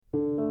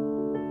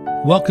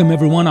Welcome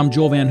everyone, I'm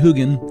Joel Van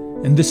Hoogen,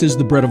 and this is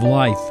The Bread of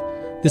Life.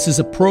 This is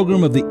a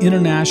program of the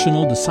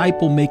International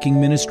Disciple-Making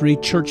Ministry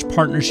Church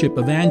Partnership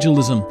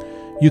Evangelism.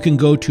 You can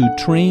go to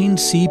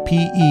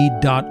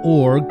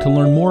traincpe.org to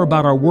learn more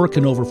about our work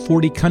in over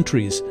 40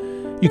 countries.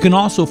 You can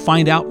also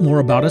find out more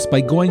about us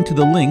by going to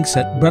the links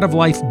at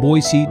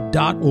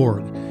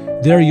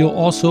breadoflifeboise.org. There you'll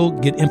also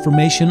get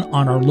information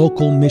on our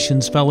local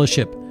missions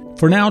fellowship.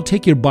 For now,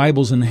 take your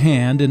Bibles in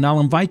hand, and I'll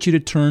invite you to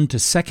turn to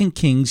 2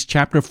 Kings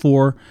chapter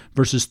 4,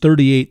 verses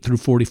 38 through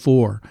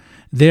 44.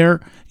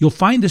 There, you'll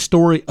find the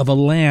story of a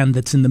land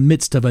that's in the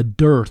midst of a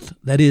dearth,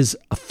 that is,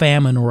 a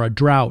famine or a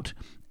drought,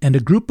 and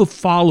a group of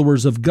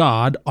followers of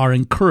God are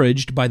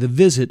encouraged by the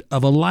visit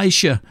of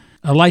Elisha.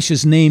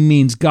 Elisha's name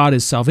means God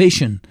is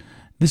salvation.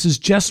 This is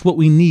just what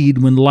we need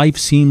when life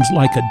seems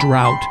like a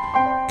drought: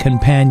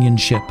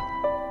 companionship,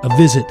 a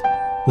visit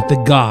with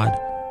the God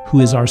who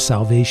is our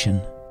salvation.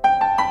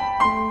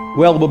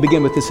 Well, we'll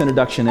begin with this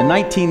introduction. In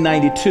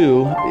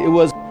 1992, it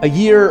was a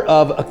year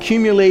of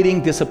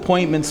accumulating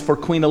disappointments for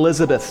Queen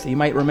Elizabeth. You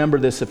might remember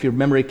this if your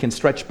memory can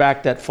stretch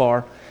back that far.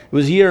 It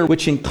was a year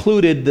which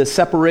included the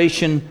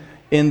separation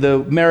in the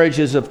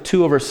marriages of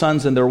two of her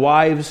sons and their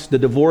wives, the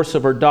divorce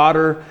of her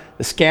daughter,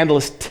 the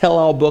scandalous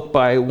tell-all book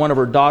by one of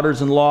her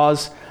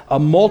daughters-in-laws,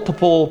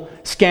 multiple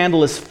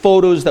scandalous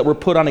photos that were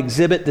put on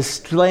exhibit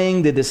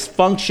displaying the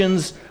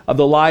dysfunctions of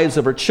the lives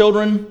of her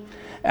children.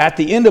 At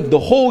the end of the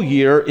whole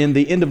year, in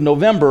the end of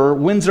November,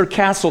 Windsor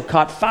Castle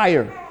caught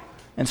fire.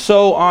 And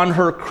so on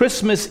her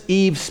Christmas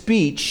Eve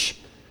speech,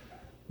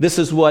 this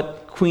is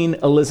what Queen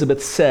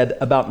Elizabeth said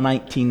about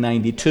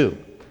 1992.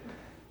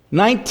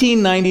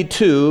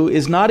 1992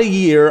 is not a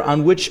year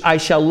on which I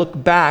shall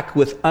look back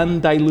with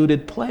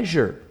undiluted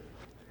pleasure.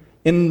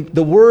 In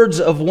the words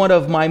of one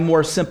of my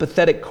more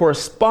sympathetic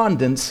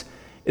correspondents,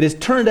 it has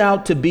turned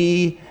out to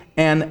be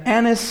an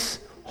annus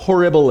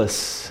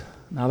horribilis.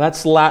 Now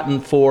that's Latin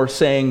for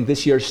saying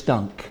this year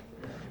stunk.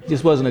 It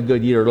just wasn't a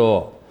good year at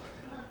all.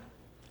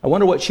 I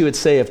wonder what she would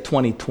say of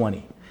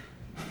 2020.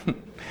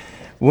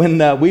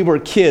 When we were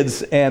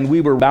kids and we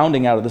were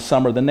rounding out of the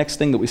summer, the next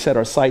thing that we set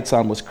our sights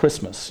on was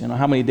Christmas. You know,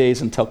 how many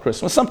days until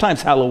Christmas?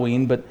 Sometimes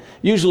Halloween, but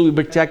usually we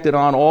projected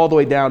on all the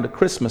way down to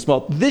Christmas.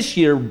 Well, this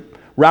year,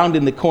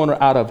 rounding the corner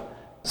out of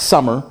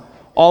summer,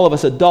 all of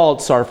us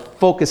adults are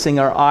focusing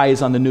our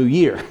eyes on the new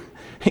year.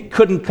 It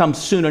couldn't come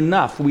soon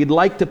enough. We'd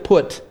like to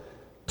put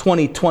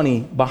 2020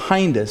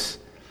 behind us.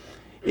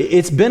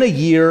 It's been a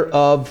year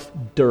of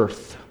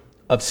dearth,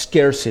 of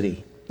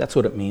scarcity. That's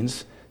what it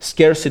means.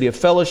 Scarcity of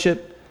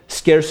fellowship,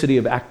 scarcity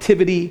of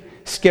activity,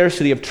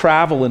 scarcity of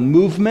travel and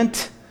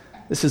movement.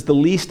 This is the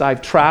least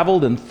I've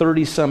traveled in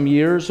 30-some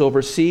years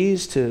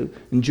overseas to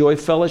enjoy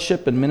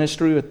fellowship and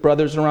ministry with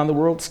brothers around the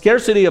world.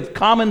 Scarcity of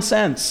common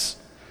sense,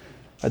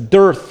 a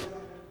dearth.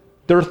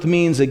 Dearth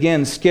means,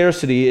 again,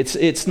 scarcity.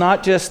 It's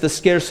not just the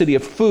scarcity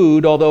of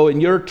food, although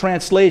in your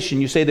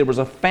translation you say there was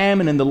a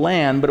famine in the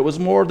land, but it was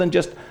more than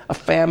just a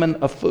famine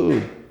of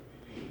food.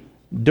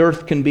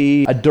 Dearth can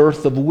be a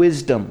dearth of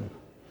wisdom.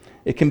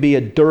 It can be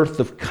a dearth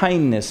of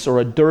kindness or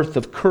a dearth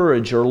of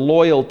courage or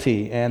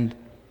loyalty. And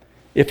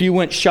if you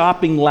went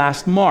shopping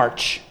last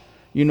March,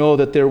 you know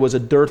that there was a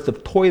dearth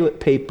of toilet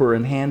paper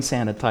and hand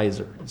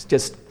sanitizer. It's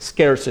just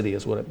scarcity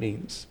is what it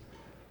means.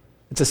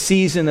 It's a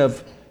season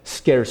of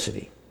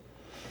scarcity.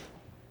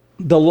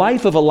 The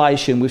life of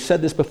Elisha, and we've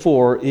said this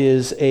before,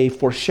 is a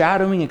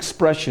foreshadowing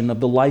expression of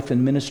the life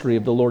and ministry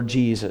of the Lord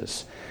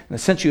Jesus. In a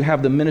sense, you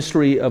have the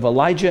ministry of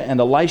Elijah and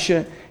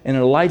Elisha, and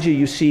in Elijah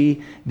you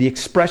see the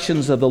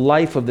expressions of the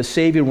life of the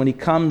Savior when he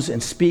comes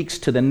and speaks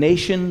to the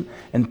nation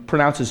and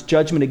pronounces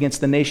judgment against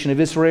the nation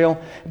of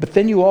Israel. But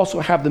then you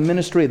also have the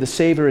ministry of the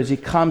Savior as he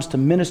comes to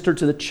minister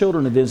to the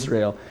children of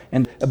Israel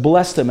and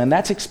bless them, and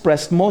that's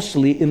expressed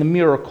mostly in the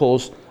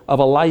miracles of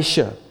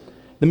Elisha.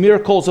 The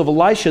miracles of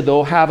Elisha,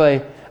 though, have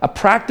a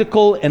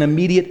practical and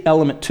immediate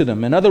element to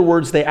them. In other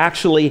words, they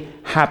actually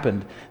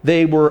happened.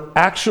 They were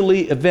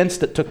actually events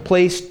that took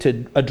place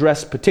to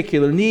address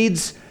particular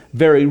needs,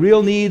 very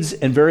real needs,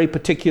 in very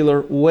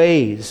particular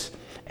ways.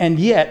 And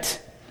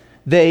yet,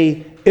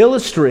 they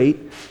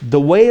illustrate the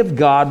way of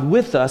God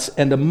with us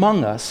and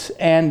among us,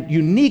 and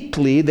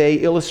uniquely, they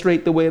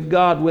illustrate the way of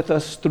God with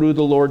us through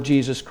the Lord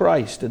Jesus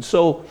Christ. And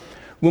so,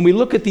 when we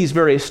look at these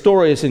various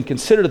stories and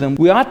consider them,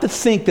 we ought to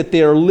think that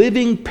they are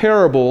living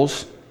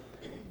parables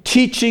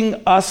teaching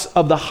us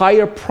of the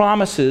higher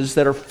promises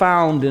that are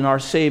found in our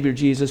Savior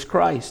Jesus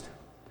Christ.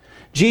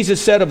 Jesus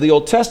said of the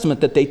Old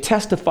Testament that they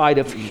testified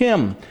of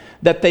Him,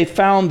 that they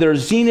found their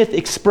zenith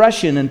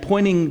expression in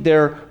pointing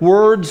their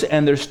words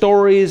and their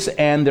stories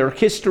and their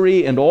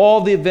history and all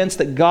the events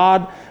that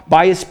God,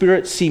 by His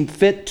Spirit, seemed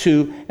fit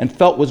to and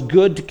felt was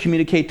good to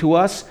communicate to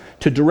us,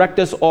 to direct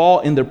us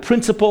all in their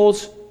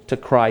principles to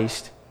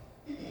Christ.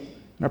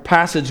 In our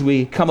passage,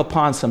 we come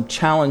upon some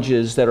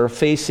challenges that are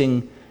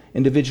facing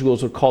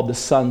individuals who are called the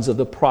sons of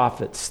the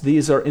prophets.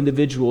 These are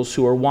individuals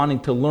who are wanting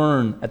to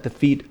learn at the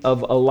feet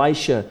of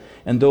Elisha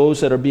and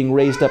those that are being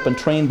raised up and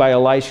trained by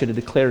Elisha to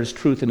declare his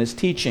truth and his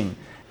teaching.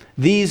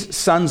 These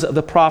sons of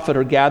the prophet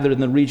are gathered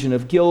in the region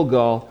of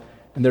Gilgal,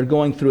 and they're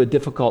going through a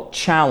difficult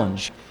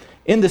challenge.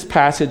 In this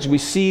passage, we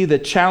see the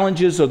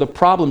challenges or the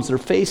problems they're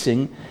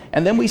facing,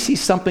 and then we see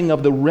something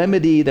of the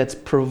remedy that's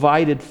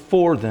provided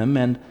for them.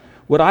 And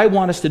what I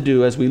want us to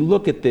do as we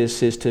look at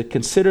this is to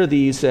consider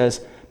these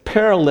as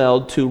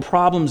paralleled to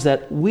problems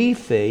that we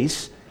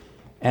face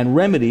and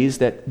remedies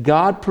that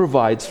God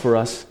provides for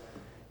us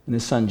in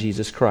His Son,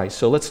 Jesus Christ.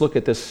 So let's look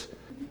at this.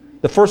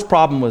 The first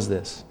problem was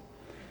this.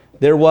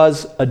 There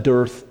was a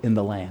dearth in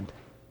the land.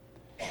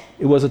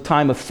 It was a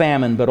time of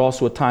famine, but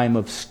also a time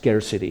of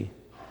scarcity.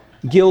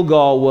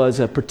 Gilgal was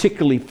a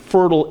particularly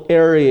fertile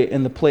area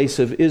in the place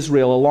of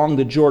Israel along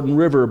the Jordan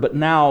River, but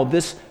now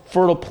this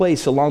fertile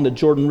place along the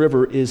Jordan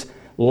River is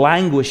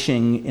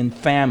languishing in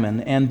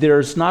famine. And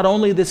there's not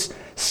only this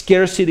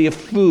scarcity of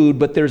food,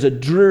 but there's a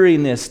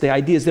dreariness. The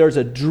idea is there's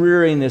a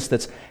dreariness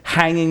that's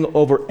hanging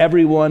over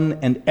everyone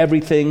and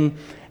everything.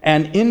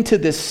 And into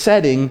this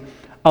setting,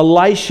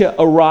 Elisha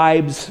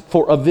arrives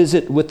for a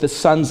visit with the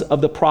sons of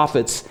the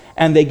prophets,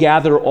 and they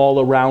gather all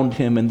around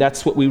him. And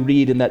that's what we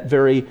read in that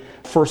very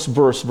first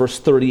verse, verse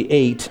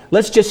 38.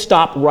 Let's just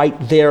stop right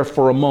there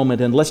for a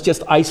moment, and let's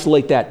just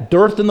isolate that.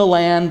 Dearth in the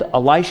land,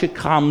 Elisha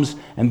comes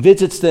and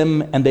visits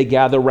them, and they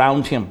gather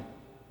around him.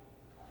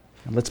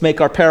 And let's make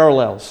our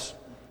parallels.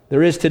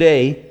 There is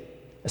today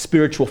a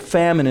spiritual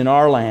famine in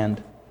our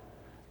land.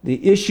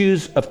 The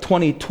issues of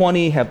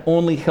 2020 have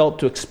only helped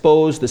to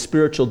expose the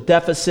spiritual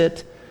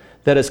deficit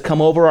that has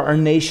come over our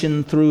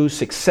nation through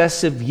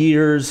successive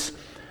years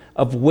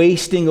of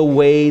wasting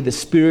away the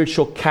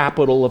spiritual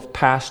capital of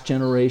past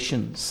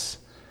generations.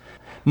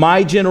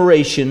 My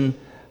generation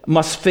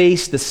must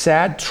face the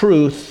sad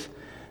truth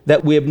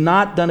that we have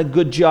not done a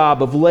good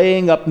job of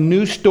laying up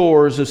new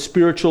stores of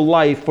spiritual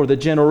life for the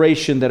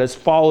generation that has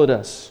followed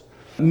us.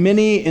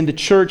 Many in the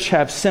church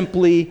have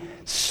simply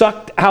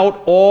sucked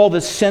out all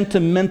the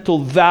sentimental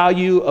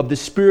value of the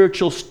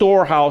spiritual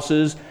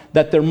storehouses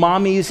that their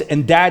mommies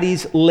and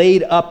daddies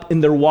laid up in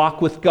their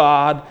walk with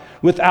God,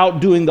 without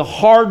doing the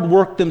hard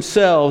work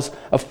themselves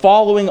of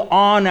following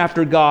on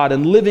after God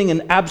and living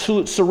in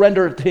absolute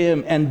surrender to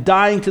Him and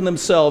dying to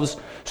themselves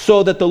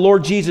so that the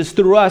Lord Jesus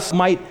through us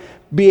might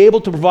be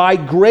able to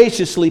provide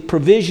graciously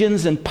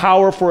provisions and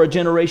power for a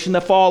generation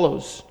that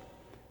follows.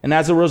 And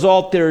as a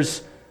result,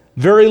 there's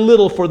very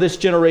little for this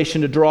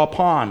generation to draw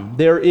upon.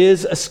 There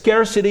is a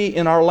scarcity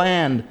in our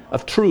land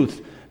of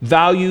truth,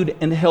 valued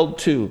and held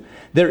to.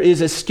 There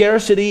is a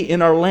scarcity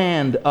in our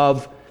land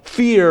of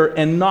fear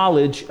and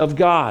knowledge of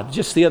God.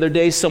 Just the other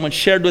day, someone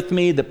shared with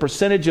me the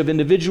percentage of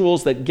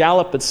individuals that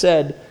Gallup had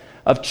said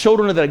of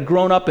children that had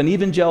grown up in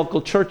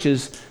evangelical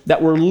churches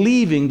that were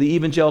leaving the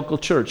evangelical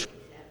church.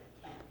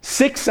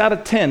 6 out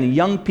of 10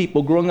 young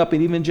people growing up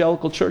in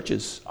evangelical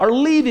churches are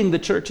leaving the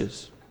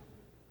churches.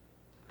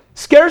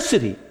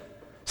 Scarcity.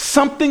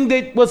 Something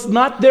that was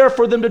not there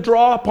for them to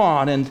draw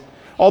upon. And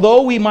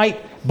although we might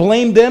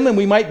blame them and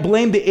we might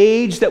blame the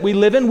age that we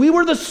live in, we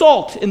were the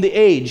salt in the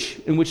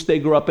age in which they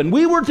grew up in.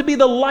 We were to be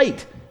the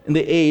light in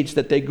the age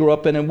that they grew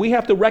up in, and we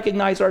have to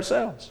recognize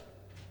ourselves.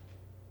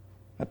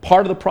 That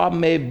part of the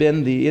problem may have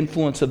been the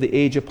influence of the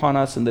age upon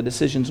us and the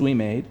decisions we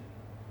made.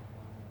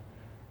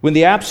 When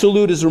the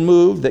absolute is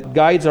removed that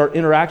guides our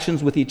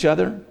interactions with each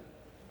other,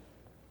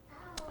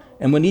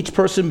 and when each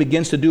person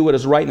begins to do what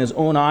is right in his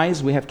own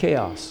eyes, we have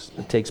chaos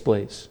that takes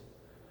place.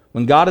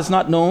 When God is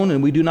not known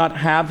and we do not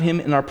have Him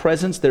in our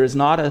presence, there is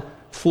not a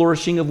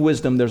flourishing of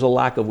wisdom, there's a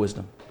lack of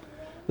wisdom.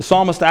 The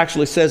psalmist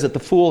actually says that the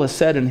fool has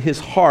said in his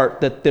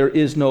heart that there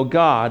is no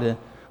God.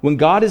 When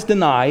God is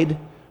denied,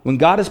 when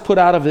God is put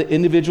out of the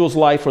individual's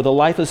life or the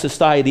life of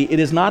society, it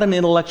is not an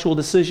intellectual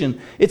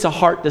decision, it's a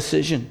heart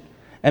decision.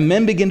 And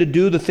men begin to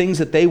do the things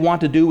that they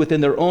want to do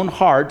within their own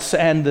hearts,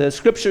 and the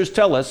scriptures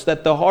tell us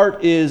that the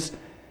heart is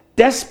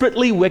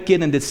desperately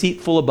wicked and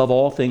deceitful above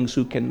all things,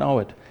 who can know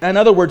it? In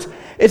other words,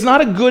 it's not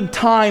a good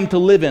time to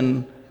live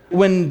in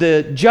when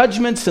the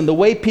judgments and the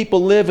way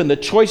people live and the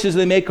choices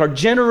they make are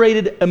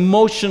generated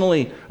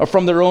emotionally or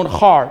from their own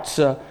hearts.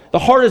 The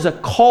heart is a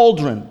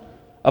cauldron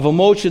of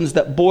emotions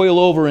that boil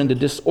over into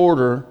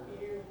disorder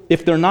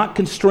if they're not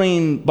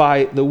constrained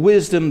by the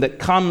wisdom that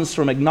comes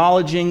from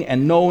acknowledging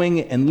and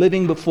knowing and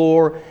living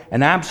before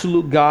an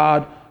absolute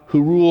God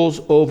who rules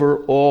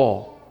over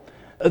all.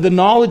 The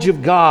knowledge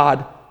of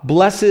God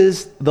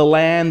blesses the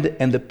land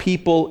and the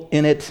people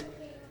in it.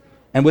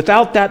 And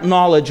without that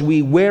knowledge,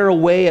 we wear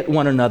away at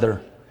one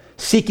another,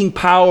 seeking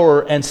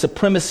power and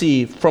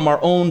supremacy from our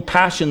own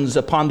passions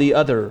upon the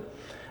other.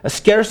 A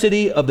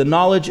scarcity of the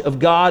knowledge of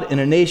God in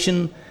a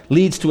nation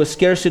leads to a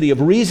scarcity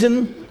of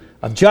reason,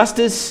 of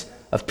justice,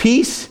 of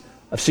peace,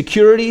 of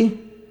security.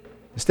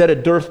 Instead, a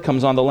dearth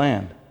comes on the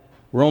land,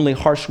 where only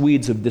harsh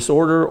weeds of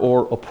disorder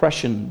or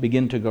oppression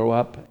begin to grow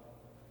up.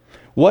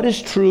 What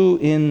is true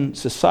in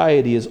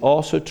society is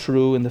also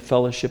true in the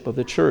fellowship of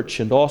the church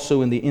and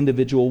also in the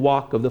individual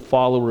walk of the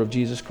follower of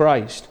Jesus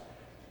Christ,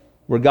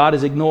 where God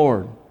is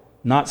ignored,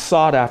 not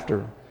sought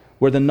after,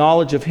 where the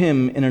knowledge of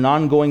Him in an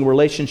ongoing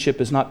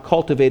relationship is not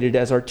cultivated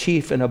as our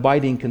chief and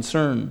abiding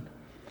concern.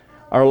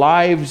 Our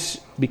lives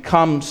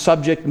become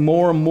subject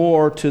more and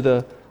more to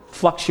the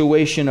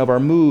fluctuation of our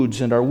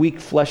moods and our weak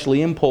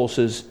fleshly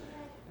impulses,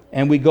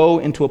 and we go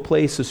into a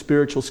place of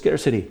spiritual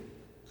scarcity,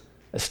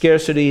 a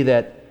scarcity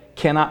that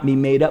cannot be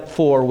made up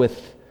for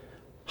with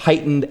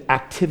heightened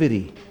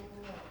activity.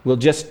 We'll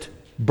just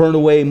burn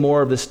away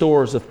more of the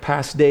stores of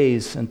past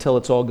days until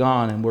it's all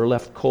gone and we're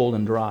left cold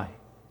and dry.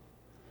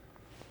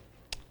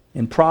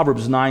 In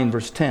Proverbs 9,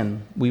 verse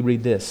 10, we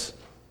read this: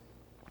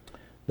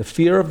 "The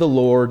fear of the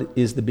Lord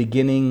is the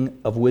beginning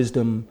of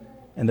wisdom,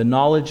 and the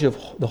knowledge of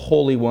the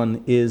Holy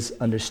One is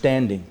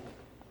understanding."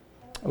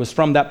 It was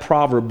from that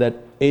proverb that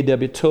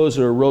A.W.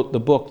 Tozer wrote the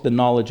book, The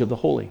Knowledge of the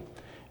Holy.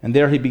 And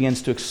there he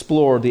begins to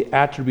explore the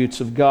attributes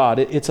of God.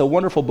 It's a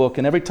wonderful book,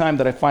 and every time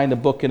that I find a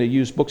book in a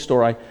used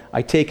bookstore,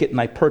 I take it and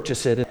I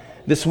purchase it.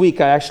 This week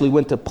I actually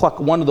went to pluck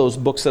one of those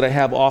books that I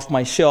have off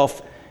my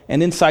shelf,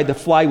 and inside the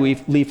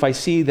flyleaf I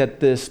see that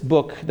this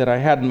book that I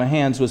had in my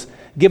hands was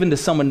given to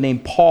someone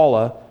named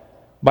Paula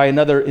by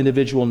another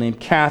individual named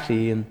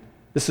Kathy, and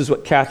this is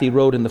what Kathy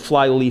wrote in the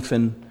flyleaf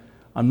on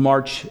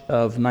March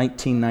of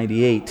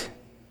 1998.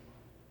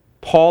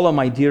 "Paula,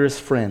 my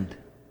dearest friend,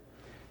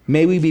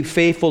 may we be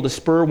faithful to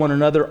spur one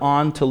another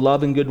on to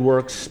love and good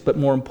works, but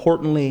more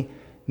importantly,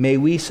 may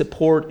we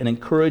support and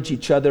encourage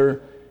each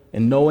other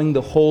in knowing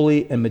the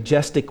holy and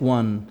majestic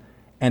one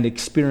and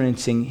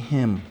experiencing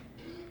him.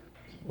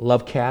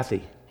 Love,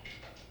 Kathy."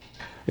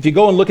 If you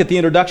go and look at the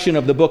introduction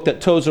of the book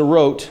that Tozer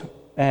wrote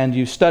and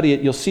you study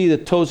it, you'll see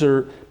that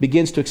Tozer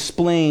begins to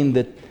explain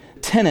the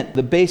tenet,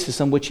 the basis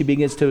on which he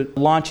begins to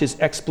launch his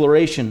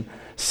exploration,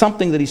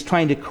 something that he's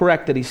trying to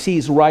correct that he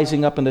sees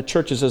rising up in the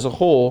churches as a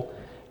whole.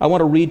 I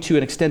want to read to you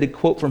an extended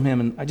quote from him,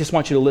 and I just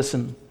want you to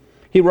listen.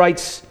 He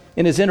writes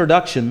in his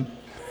introduction,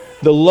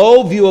 "The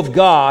low view of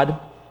God,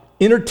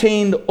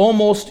 entertained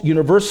almost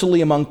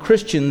universally among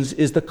Christians,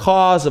 is the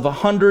cause of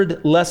 100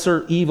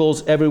 lesser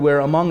evils everywhere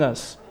among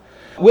us.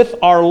 With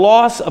our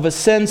loss of a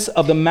sense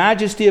of the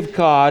majesty of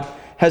God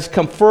has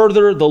come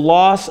further the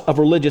loss of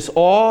religious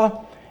awe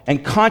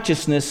and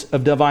consciousness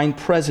of divine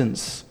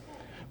presence.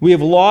 We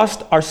have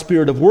lost our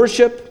spirit of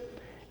worship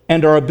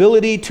and our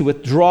ability to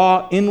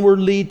withdraw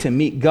inwardly to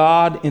meet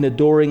God in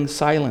adoring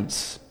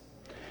silence.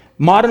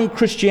 Modern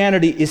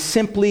Christianity is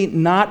simply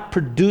not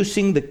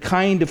producing the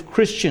kind of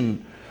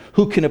Christian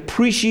who can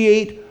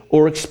appreciate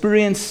or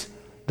experience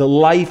the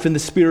life in the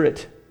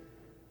Spirit.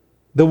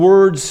 The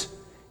words,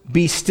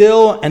 'Be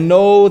still and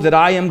know that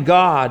I am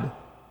God,'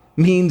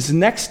 means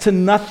next to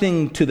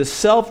nothing to the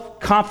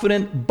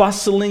self-confident,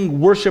 bustling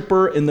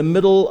worshiper in the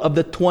middle of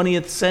the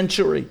 20th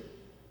century.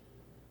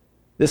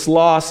 This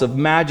loss of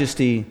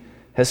majesty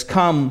has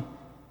come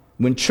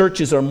when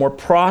churches are more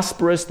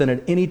prosperous than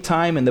at any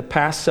time in the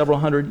past several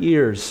hundred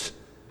years.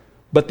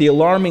 But the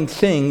alarming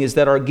thing is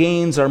that our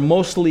gains are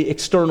mostly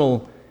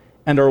external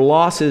and our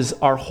losses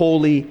are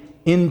wholly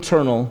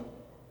internal."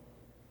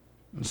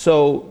 And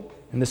so,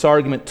 in this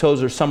argument,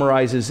 Tozer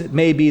summarizes, it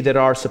may be that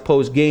our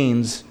supposed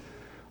gains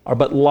are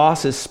but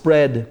losses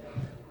spread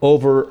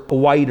over a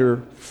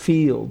wider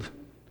field.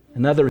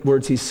 In other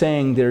words, he's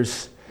saying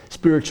there's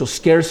spiritual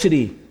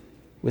scarcity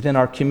within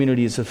our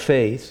communities of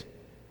faith.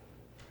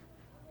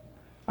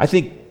 I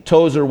think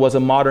Tozer was a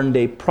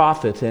modern-day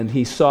prophet, and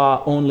he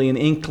saw only an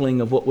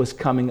inkling of what was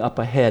coming up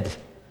ahead.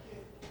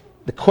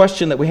 The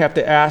question that we have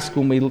to ask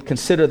when we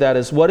consider that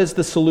is, what is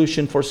the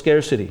solution for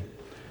scarcity?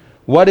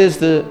 What is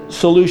the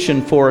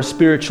solution for a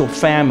spiritual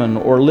famine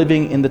or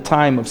living in the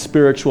time of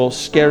spiritual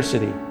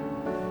scarcity?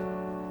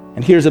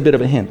 And here's a bit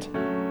of a hint.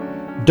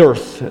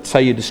 Dearth. That's how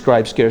you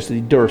describe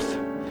scarcity, dearth.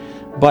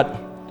 But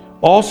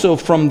also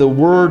from the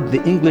word,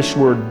 the English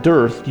word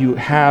dearth, you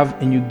have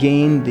and you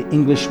gain the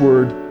English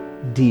word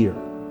dear.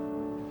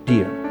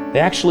 Dear. They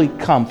actually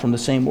come from the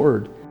same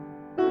word.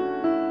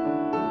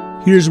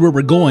 Here's where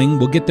we're going.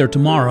 We'll get there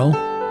tomorrow.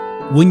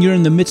 When you're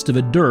in the midst of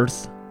a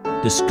dearth,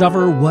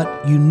 discover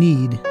what you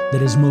need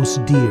that is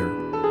most dear.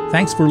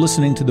 Thanks for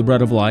listening to The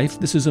Bread of Life.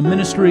 This is a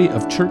ministry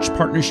of Church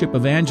Partnership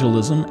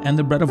Evangelism and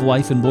The Bread of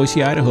Life in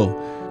Boise, Idaho.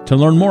 To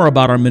learn more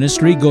about our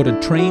ministry, go to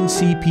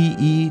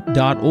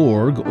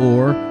traincpe.org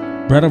or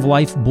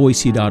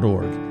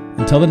breadoflifeboise.org.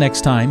 Until the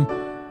next time,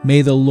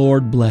 may the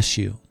Lord bless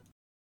you.